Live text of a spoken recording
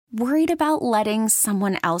Worried about letting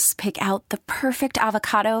someone else pick out the perfect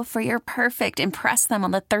avocado for your perfect impress them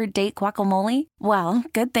on the third date guacamole? Well,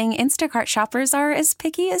 good thing Instacart shoppers are as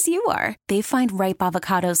picky as you are. They find ripe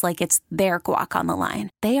avocados like it's their guac on the line.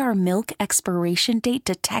 They are milk expiration date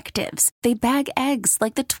detectives. They bag eggs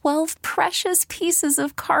like the 12 precious pieces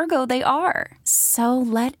of cargo they are. So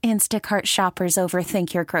let Instacart shoppers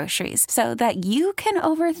overthink your groceries so that you can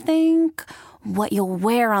overthink what you'll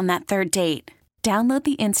wear on that third date. Download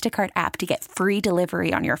the Instacart app to get free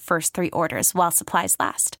delivery on your first 3 orders while supplies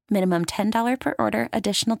last. Minimum $10 per order.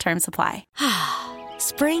 Additional terms apply.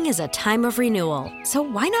 Spring is a time of renewal, so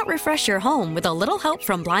why not refresh your home with a little help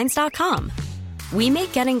from Blinds.com? We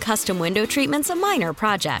make getting custom window treatments a minor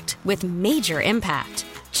project with major impact.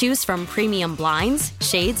 Choose from premium blinds,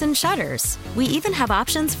 shades, and shutters. We even have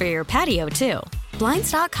options for your patio, too.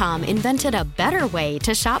 Blinds.com invented a better way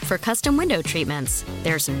to shop for custom window treatments.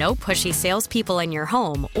 There's no pushy salespeople in your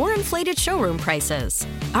home or inflated showroom prices.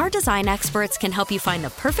 Our design experts can help you find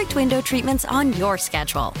the perfect window treatments on your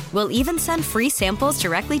schedule. We'll even send free samples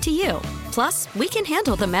directly to you. Plus, we can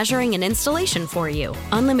handle the measuring and installation for you.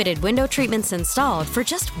 Unlimited window treatments installed for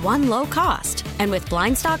just one low cost. And with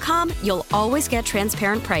Blinds.com, you'll always get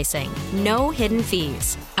transparent pricing. No hidden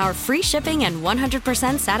fees. Our free shipping and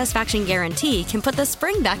 100% satisfaction guarantee can put the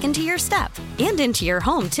spring back into your step and into your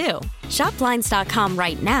home, too. Shop Blinds.com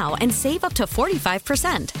right now and save up to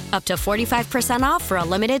 45%. Up to 45% off for a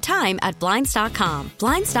limited time at Blinds.com.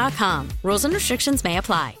 Blinds.com. Rules and restrictions may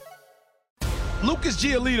apply. Lucas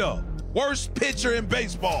Giolito, worst pitcher in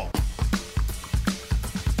baseball.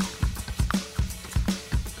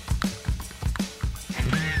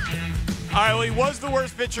 All right, well, he was the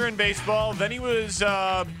worst pitcher in baseball. Then he was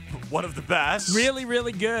one of the best. Really,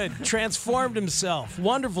 really good. Transformed himself.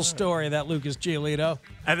 Wonderful story, that Lucas Giolito.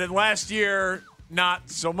 And then last year, not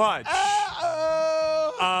so much.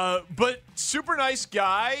 But super nice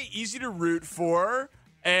guy, easy to root for,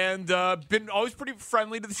 and been always pretty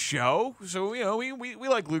friendly to the show. So, you know, we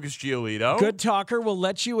like Lucas Giolito. Good talker. Will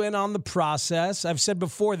let you in on the process. I've said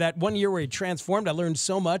before that 1 year where he transformed, I learned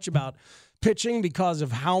so much about pitching because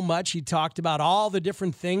of how much he talked about all the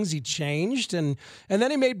different things he changed. And then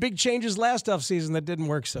he made big changes last offseason that didn't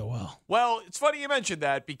work so well. Well, it's funny you mentioned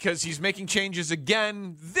that because he's making changes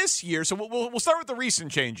again this year. So we'll start with the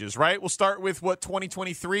recent changes, right? We'll start with what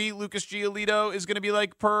 2023 Lucas Giolito is going to be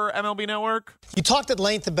like per MLB Network. You talked at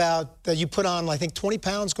length about that you put on, I think, 20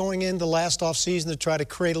 pounds going into last offseason to try to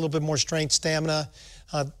create a little bit more strength, stamina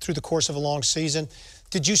through the course of a long season.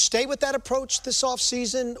 Did you stay with that approach this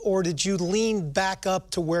offseason, or did you lean back up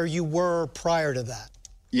to where you were prior to that?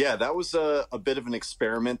 Yeah, that was a bit of an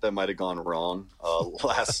experiment that might have gone wrong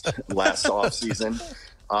last offseason.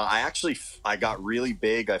 I got really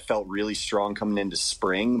big. I felt really strong coming into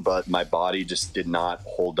spring, but my body just did not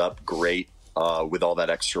hold up great with all that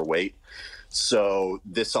extra weight. So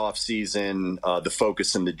this offseason, the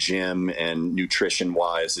focus in the gym and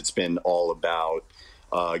nutrition-wise, it's been all about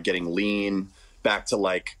getting lean, back to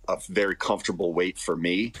like a very comfortable weight for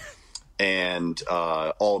me, and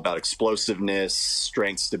all about explosiveness,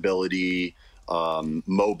 strength, stability,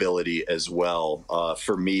 mobility as well.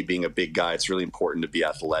 For me, being a big guy, it's really important to be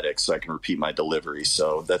athletic so I can repeat my delivery.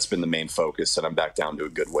 So that's been the main focus, and I'm back down to a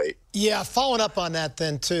good weight. Yeah, following up on that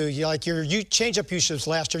then too, you change up usage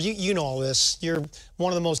last year. You know all this. You're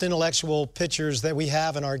one of the most intellectual pitchers that we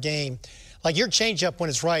have in our game. Like your changeup, when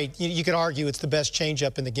it's right, you could argue it's the best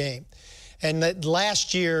changeup in the game. And that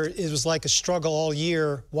last year, it was like a struggle all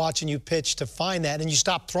year watching you pitch to find that. And you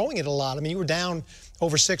stopped throwing it a lot. I mean, you were down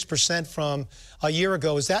over 6% from a year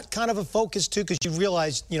ago. Is that kind of a focus, too? Because you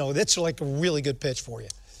realized, that's like a really good pitch for you.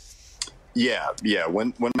 Yeah.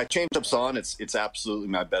 When my changeup's on, it's absolutely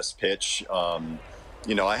my best pitch. I've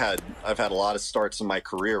had a lot of starts in my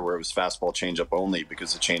career where it was fastball changeup only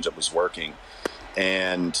because the changeup was working.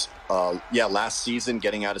 And last season,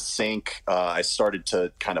 getting out of sync, I started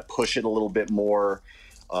to kind of push it a little bit more.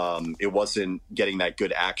 It wasn't getting that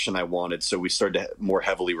good action I wanted, so we started to more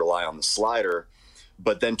heavily rely on the slider.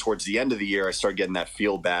 But then towards the end of the year, I started getting that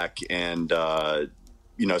feel back and,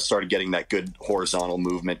 started getting that good horizontal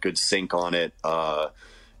movement, good sync on it.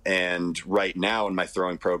 And right now in my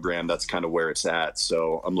throwing program, that's kind of where it's at.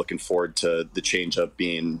 So I'm looking forward to the changeup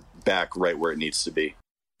being back right where it needs to be.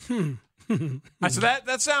 So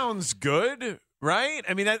that sounds good, right?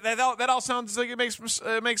 I mean, that all sounds like it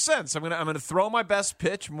makes sense. I'm gonna throw my best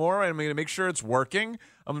pitch more, and I'm gonna make sure it's working.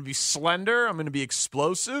 I'm gonna be slender. I'm gonna be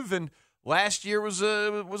explosive. And last year was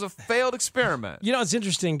a failed experiment. It's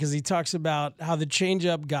interesting because he talks about how the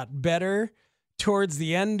changeup got better towards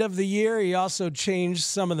the end of the year. He also changed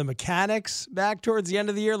some of the mechanics back towards the end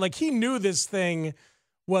of the year. Like he knew this thing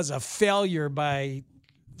was a failure by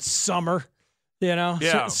summer.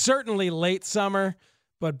 Yeah. Certainly late summer,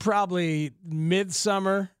 but probably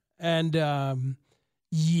midsummer. And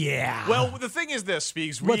yeah. Well, the thing is this,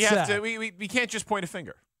 Speaks. What's that? We can't just point a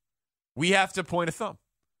finger. We have to point a thumb.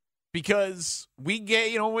 Because we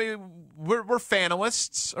get, we're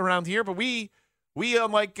fanalists around here, but we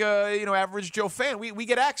unlike average Joe fan, we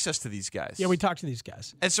get access to these guys. Yeah, we talk to these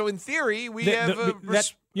guys. And so in theory, we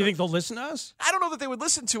You think they'll listen to us? I don't know that they would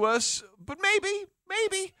listen to us, but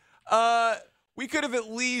maybe. We could have at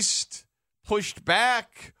least pushed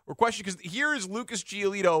back or questioned, because here is Lucas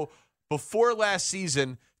Giolito before last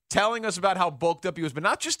season telling us about how bulked up he was, but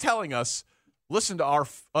not just telling us, listen to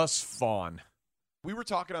us fawn. We were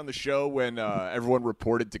talking on the show when everyone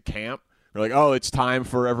reported to camp. We're like, oh, it's time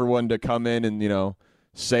for everyone to come in and,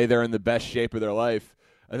 say they're in the best shape of their life.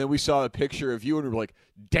 And then we saw a picture of you and we were like,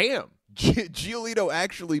 damn, Giolito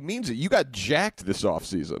actually means it. You got jacked this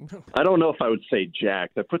offseason. I don't know if I would say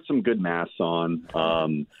jacked. I put some good mass on.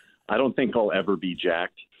 I don't think I'll ever be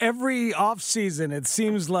jacked. Every offseason, it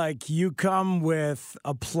seems like you come with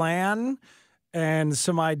a plan and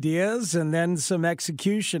some ideas and then some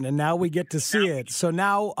execution, and now we get to see it. So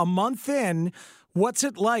now, a month in, what's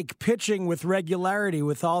it like pitching with regularity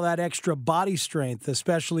with all that extra body strength,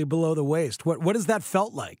 especially below the waist? What has that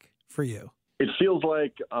felt like for you? It feels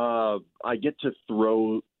like I get to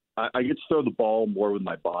throw the ball more with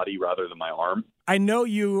my body rather than my arm. I know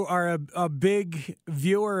you are a big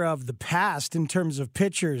viewer of the past in terms of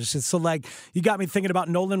pitchers. So, like, you got me thinking about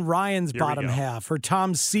Nolan Ryan's bottom half or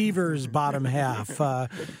Tom Seaver's bottom half. I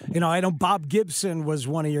know Bob Gibson was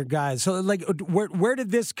one of your guys. So, like, where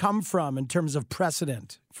did this come from in terms of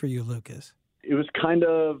precedent for you, Lucas? It was kind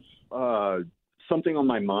of something on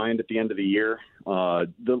my mind at the end of the year.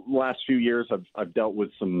 The last few years, I've dealt with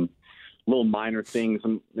some little minor things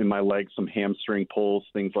in my legs, some hamstring pulls,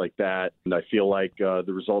 things like that. And I feel like the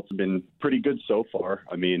results have been pretty good so far.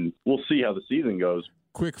 I mean, we'll see how the season goes.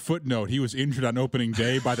 Quick footnote, he was injured on opening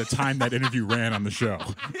day by the time that interview ran on the show.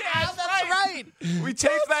 Yeah, that's right. We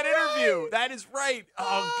taped that interview. That is right.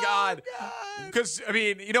 Oh, God. Because, I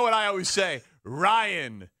mean, you know what I always say?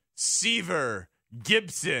 Ryan, Seaver,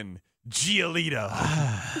 Gibson, Giolito.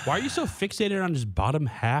 Why are you so fixated on his bottom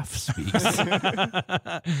half, Speaks?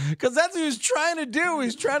 Because that's what he was trying to do.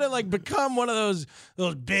 He's trying to become one of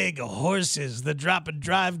those big horses, the drop and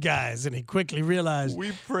drive guys, and he quickly realized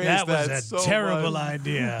we praised that was that a so terrible much.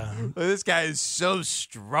 idea. This guy is so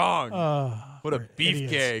strong. What a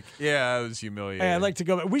beefcake. Idiots. Yeah, that was humiliating. Hey, I'd like to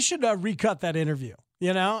go back. We should recut that interview,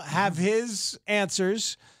 have his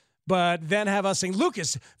answers, but then have us saying,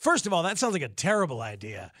 Lucas, first of all, that sounds like a terrible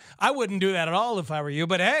idea. I wouldn't do that at all if I were you,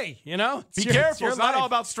 but hey, be careful. It's not all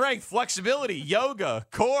about strength, flexibility, yoga,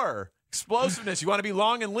 core, explosiveness. You want to be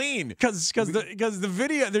long and lean. Because the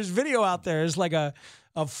video, there's video out there. It's like a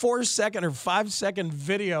 4-second or 5-second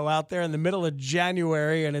video out there in the middle of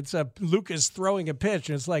January, and it's Lucas throwing a pitch,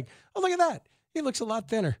 and it's like, oh, look at that. He looks a lot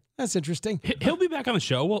thinner. That's interesting. He'll be back on the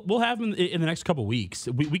show. We'll have him in the next couple weeks.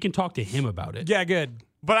 We can talk to him about it. Yeah, good.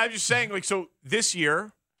 But I'm just saying, so this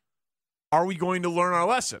year, are we going to learn our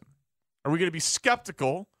lesson? Are we going to be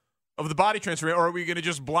skeptical of the body transfer, or are we going to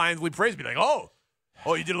just blindly praise, be like, oh,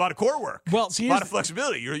 you did a lot of core work. Well, see, a lot of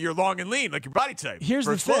flexibility. You're long and lean, like your body type. Here's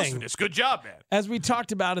for the thing. explosiveness. Good job, man. As we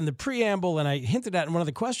talked about in the preamble, and I hinted at in one of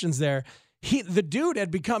the questions there, the dude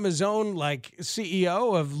had become his own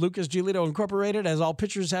CEO of Lucas Giolito Incorporated, as all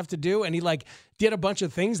pitchers have to do, and he did a bunch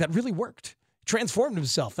of things that really worked. Transformed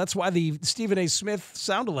himself. That's why the Stephen A. Smith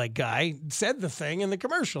sound-alike guy said the thing in the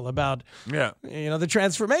commercial about the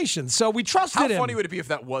transformation. So we trusted him. How funny would it be if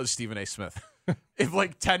that was Stephen A. Smith? If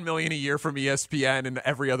 $10 million a year from ESPN and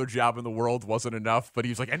every other job in the world wasn't enough, but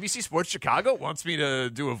he was like, NBC Sports Chicago wants me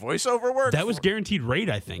to do a voiceover work? That was guaranteed rate,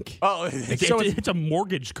 I think. Oh, it's a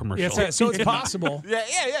mortgage commercial. Yeah, so it's possible. Yeah.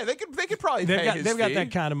 They could probably pay his They've got fee.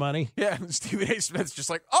 that kind of money. Yeah, Stephen A. Smith's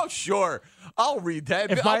just like, oh, sure, I'll read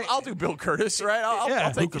that. I'll do Bill Curtis, right?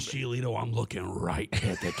 I'll take Lucas Giolito, I'm looking right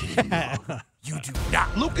at the camera. You do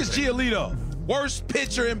not. Lucas Giolito, worst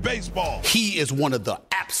pitcher in baseball. He is one of the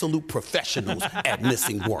absolute professionals at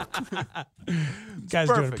missing work. Guy's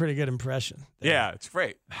doing a pretty good impression. Yeah, it's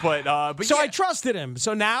great. But so I trusted him.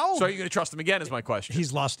 So now, so are you going to trust him again? Is my question.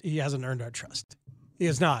 He's lost. He hasn't earned our trust. He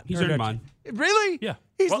has not. He's earned mine. Really? Yeah.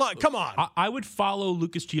 He's come on. I would follow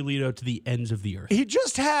Lucas Giolito to the ends of the earth. He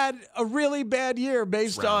just had a really bad year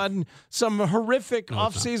based on some horrific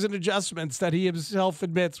offseason adjustments that he himself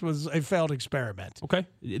admits was a failed experiment. Okay.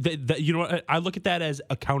 You know what? I look at that as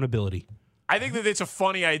accountability. I think that it's a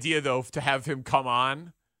funny idea, though, to have him come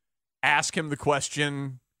on, ask him the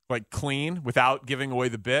question clean without giving away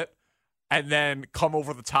the bit. and then come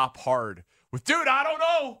over the top hard with, dude, I don't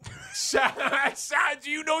know. Do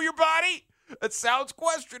you know your body? That sounds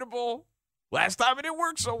questionable. Last time it didn't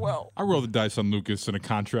work so well. I roll the dice on Lucas in a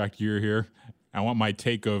contract year here. I want my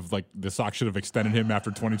take of, like, the Sox should have extended him after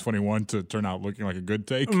 2021 to turn out looking like a good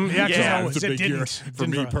take. It's a big year for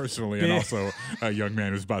me personally, and also a young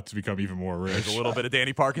man who's about to become even more rich. There's a little bit of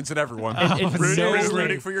Danny Parkinson, everyone.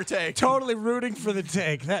 Rooting for your take. Totally rooting for the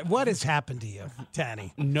take. What has happened to you,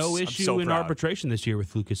 Tanny? No issue in arbitration this year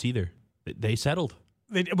with Lucas either. They settled.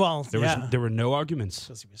 There were no arguments.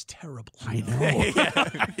 Because he was terrible. I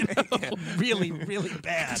know. Really, really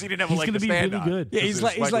bad. Because he didn't have a leg to stand stand really on. good. Yeah, he's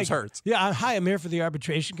like, hurts. yeah, hi, I'm here for the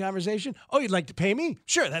arbitration conversation. Oh, you'd like to pay me?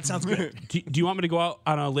 Sure, that sounds good. Do you want me to go out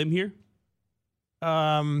on a limb here?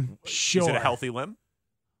 Sure. Is it a healthy limb?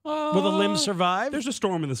 Will the limb survive? There's a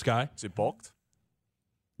storm in the sky. Is it bulked?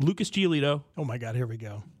 Lucas Giolito. Oh, my God, here we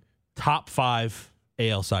go. Top 5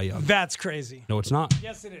 AL Cy Young. That's crazy. No, it's not.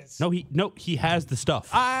 Yes, it is. No, he has the stuff.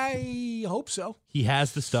 I hope so. He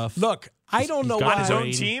has the stuff. Look, I don't know why. On his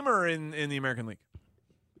own team or in the American League?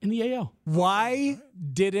 In the AL. Why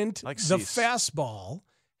didn't Like the Cease. fastball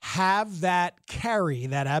have that carry,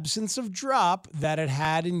 that absence of drop that it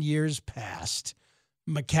had in years past?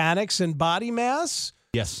 Mechanics and body mass?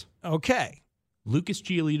 Yes. Okay. Lucas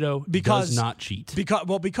Giolito does not cheat.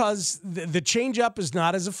 Because the changeup is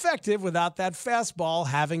not as effective without that fastball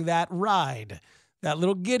having that ride, that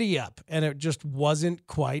little giddy up, and it just wasn't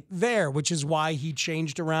quite there, which is why he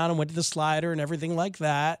changed around and went to the slider and everything like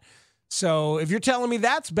that. So if you're telling me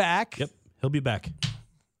that's back, Yep, he'll be back.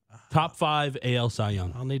 Top 5 AL Cy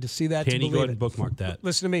Young. I'll need to see that. Tanny, to go ahead believe and bookmark that.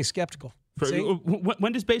 Listen to me, skeptical. See?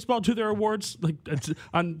 When does baseball do their awards? Like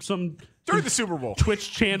on some during the Super Bowl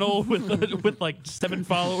Twitch channel with like 7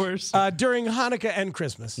 followers during Hanukkah and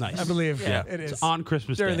Christmas. Nice, I believe. Yeah, it is it's on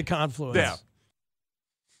Christmas during Day. the confluence. Yeah,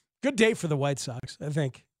 good day for the White Sox. I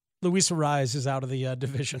think Luis Arraez is out of the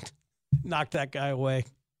division. Knocked that guy away.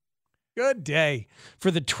 Good day for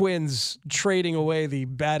the Twins trading away the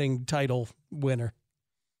batting title winner.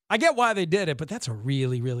 I get why they did it, but that's a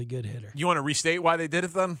really, really good hitter. You want to restate why they did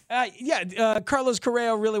it then? Carlos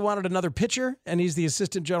Correa really wanted another pitcher, and he's the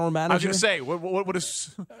assistant general manager. I was going to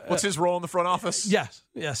say, what's his role in the front office?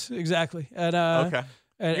 Yes, exactly. And, okay.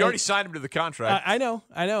 You already signed him to the contract. I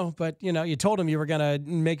know, but you told him you were going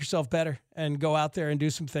to make yourself better and go out there and do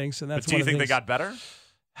some things, and that's. But do you think they got better?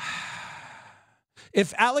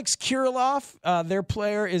 If Alex Kirilloff, their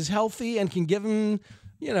player, is healthy and can give him,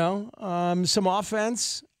 some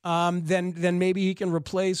offense. Then maybe he can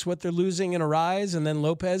replace what they're losing in Arraez, and then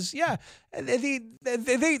Lopez. Yeah, they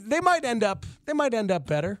might end up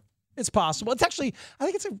better. It's possible. I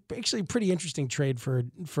think it's actually a pretty interesting trade for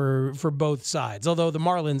both sides. Although the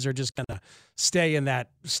Marlins are just gonna stay in that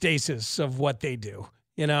stasis of what they do.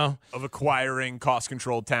 Of acquiring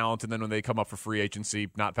cost-controlled talent, and then when they come up for free agency,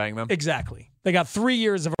 not paying them. Exactly. They got 3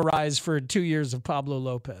 years of Arraez for 2 years of Pablo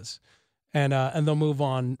Lopez, and they'll move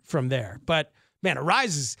on from there. But man,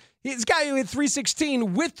 Arraez he's a guy who hit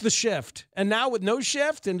 316 with the shift, and now with no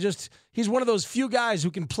shift, and he's one of those few guys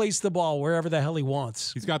who can place the ball wherever the hell he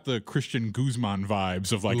wants. He's got the Christian Guzman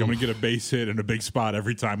vibes of like, I'm going to get a base hit and a big spot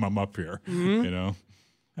every time I'm up here. Mm-hmm.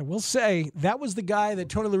 I will say that was the guy that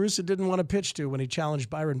Tony La Russa didn't want to pitch to when he challenged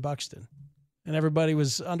Byron Buxton, and everybody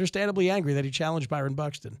was understandably angry that he challenged Byron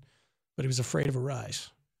Buxton, but he was afraid of Arraez.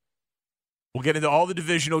 We'll get into all the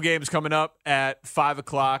divisional games coming up at 5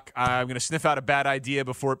 o'clock. I'm going to sniff out a bad idea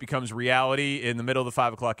before it becomes reality in the middle of the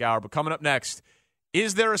 5 o'clock hour. But coming up next,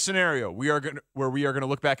 is there a scenario where we are going to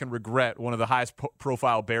look back and regret one of the highest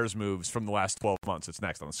profile Bears moves from the last 12 months? It's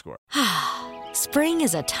next on The Score. Spring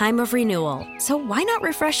is a time of renewal, so why not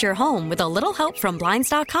refresh your home with a little help from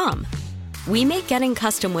Blinds.com? We make getting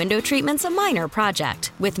custom window treatments a minor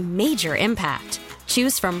project with major impact.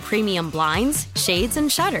 Choose from premium blinds, shades, and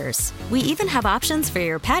shutters. We even have options for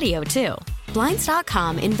your patio, too.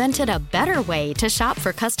 Blinds.com invented a better way to shop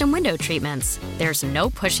for custom window treatments. There's no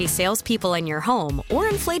pushy salespeople in your home or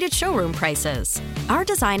inflated showroom prices. Our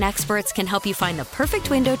design experts can help you find the perfect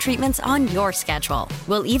window treatments on your schedule.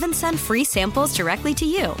 We'll even send free samples directly to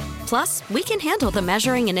you. Plus, we can handle the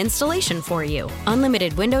measuring and installation for you.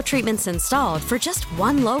 Unlimited window treatments installed for just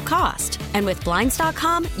one low cost. And with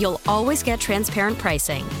Blinds.com, you'll always get transparent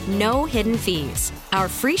pricing. No hidden fees. Our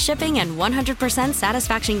free shipping and 100%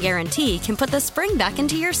 satisfaction guarantee can put the spring back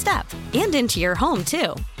into your step and into your home,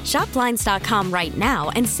 too. Shop Blinds.com right now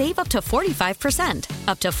and save up to 45%.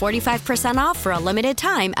 Up to 45% off for a limited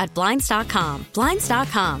time at Blinds.com.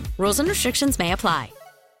 Blinds.com. Rules and restrictions may apply.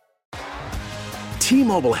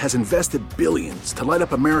 T-Mobile has invested billions to light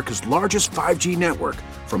up America's largest 5G network,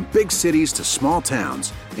 from big cities to small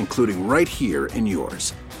towns, including right here in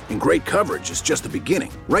yours. And great coverage is just the beginning.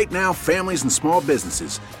 Right now, families and small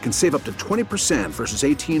businesses can save up to 20% versus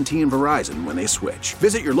AT&T and Verizon when they switch.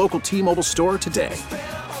 Visit your local T-Mobile store today.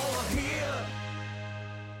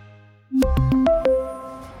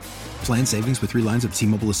 Plan savings with 3 lines of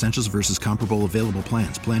T-Mobile Essentials versus comparable available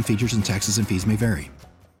plans. Plan features and taxes and fees may vary.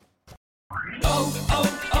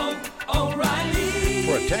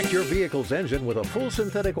 Protect your vehicle's engine with a full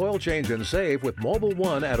synthetic oil change and save with Mobil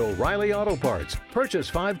 1 at O'Reilly Auto Parts. Purchase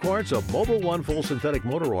 5 quarts of Mobil 1 full synthetic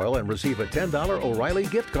motor oil and receive a $10 O'Reilly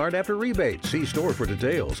gift card after rebate. See store for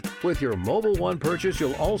details. With your Mobil 1 purchase,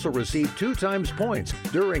 you'll also receive 2 times points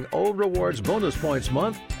during O Rewards Bonus Points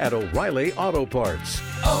Month at O'Reilly Auto Parts.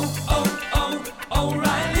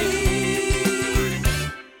 O'Reilly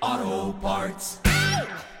Auto Parts.